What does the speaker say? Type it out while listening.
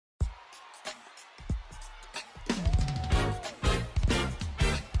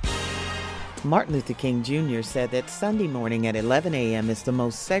Martin Luther King Jr. said that Sunday morning at 11 a.m. is the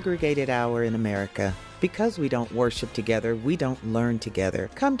most segregated hour in America. Because we don't worship together, we don't learn together.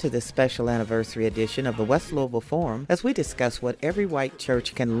 Come to this special anniversary edition of the West Louisville Forum as we discuss what every white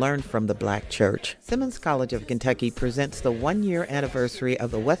church can learn from the black church. Simmons College of Kentucky presents the one-year anniversary of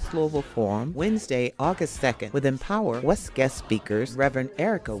the West Louisville Forum, Wednesday, August 2nd, with Empower West guest speakers, Reverend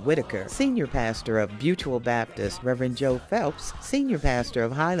Erica Whitaker, Senior Pastor of Mutual Baptist, Reverend Joe Phelps, Senior Pastor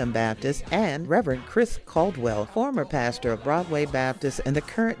of Highland Baptist, and Reverend Chris Caldwell, former pastor of Broadway Baptist and the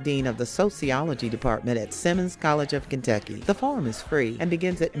current Dean of the Sociology Department at Simmons College of Kentucky. The forum is free and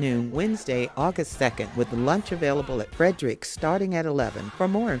begins at noon Wednesday, August 2nd, with lunch available at Frederick's starting at 11. For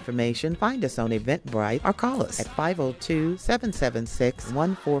more information, find us on Eventbrite or call us at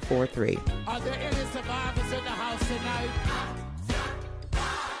 502-776-1443.